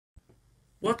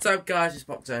What's up guys, it's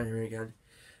Boxer here again,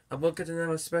 and welcome to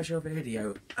another special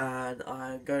video, and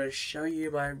I'm going to show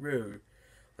you my room,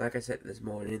 like I said this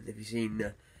morning, if you've seen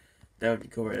the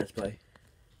Don't Cover Let's Play.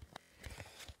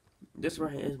 This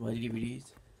right here is my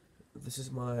DVDs, this is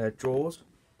my drawers,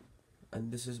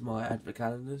 and this is my advent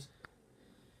calendars,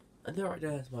 and there right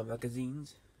there is my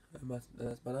magazines, and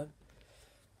that's my name.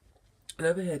 And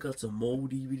over here I got some more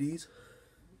DVDs,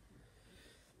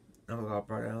 and I've got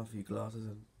right now a few glasses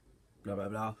and blah blah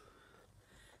blah.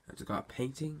 I've got a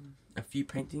painting, a few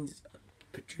paintings,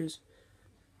 pictures,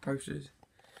 posters,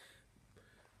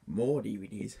 more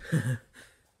DVDs. I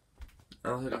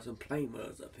also got some plain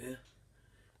words up here.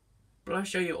 But I'll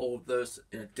show you all of those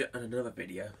in another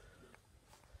video.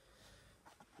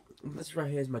 This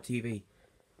right here is my TV.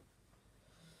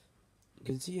 You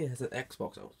can see it has an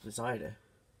Xbox beside it.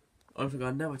 I also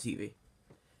got another TV.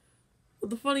 Well,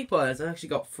 the funny part is I actually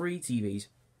got 3 TVs.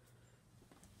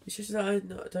 It's just that I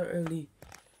don't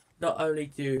not only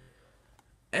do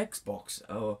Xbox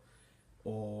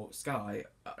or Sky,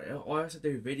 I also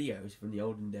do videos from the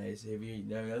olden days, if you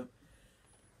know them.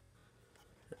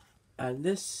 And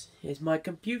this is my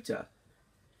computer.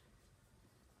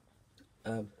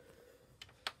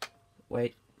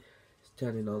 Wait, it's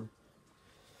turning on.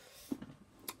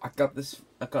 I got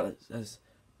it as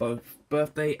both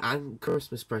birthday and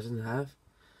Christmas present to have.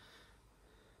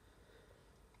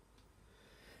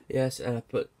 Yes, and I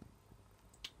put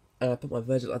my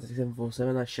Virgil Atlantic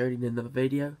 747. I showed you in another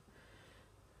video.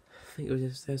 I think it was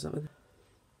just there something.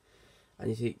 And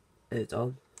you see, it's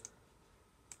on.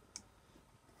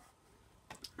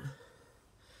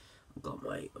 I've got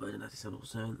my Virgin Atlantic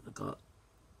 747. I've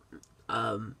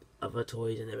got other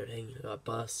toys and everything. I got a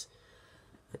bus,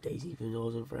 a Daisy from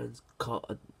Yours and Friends,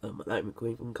 Lightning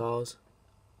McQueen from Cars.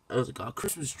 I also got a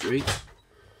Christmas tree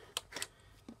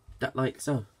that lights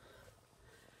up.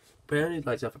 But it only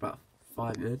lights up for about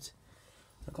 5 minutes.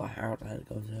 I've got a Harold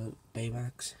helicopter,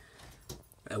 Baymax,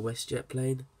 a WestJet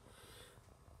plane,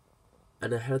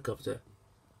 and a helicopter.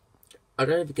 I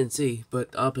don't know if you can see,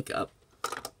 but I'll pick it up.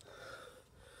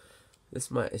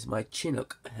 This is my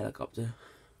Chinook helicopter.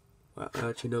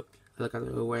 Chinook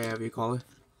helicopter, or whatever you call it.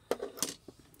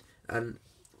 And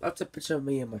that's a picture of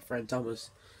me and my friend Thomas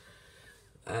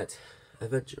at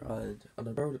Adventure Island on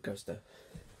a roller coaster.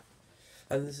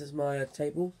 And this is my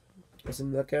table.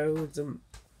 Some Lego and some.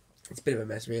 It's a bit of a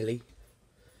mess, really.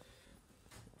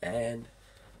 And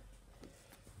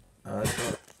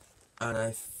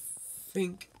I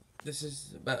think this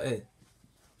is about it.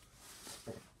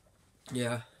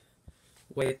 Yeah.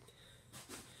 Wait.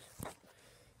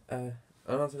 Also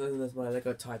there's my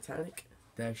Lego Titanic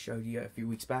that I showed you a few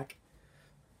weeks back.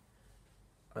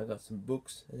 I got some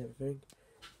books and everything.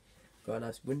 Got a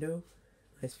nice window,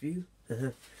 nice view.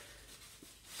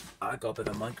 I got a bit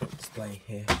of a Minecraft display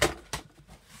here.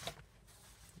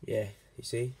 Yeah, you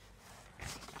see?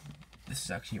 This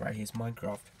is actually right here, it's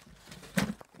Minecraft.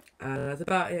 And that's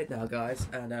about it now, guys.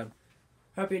 And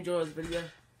hope you enjoyed this video.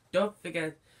 Don't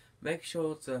forget, make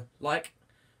sure to like,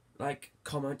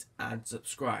 comment, and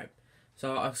subscribe.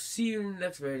 So I'll see you in the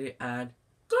next video, and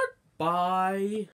goodbye!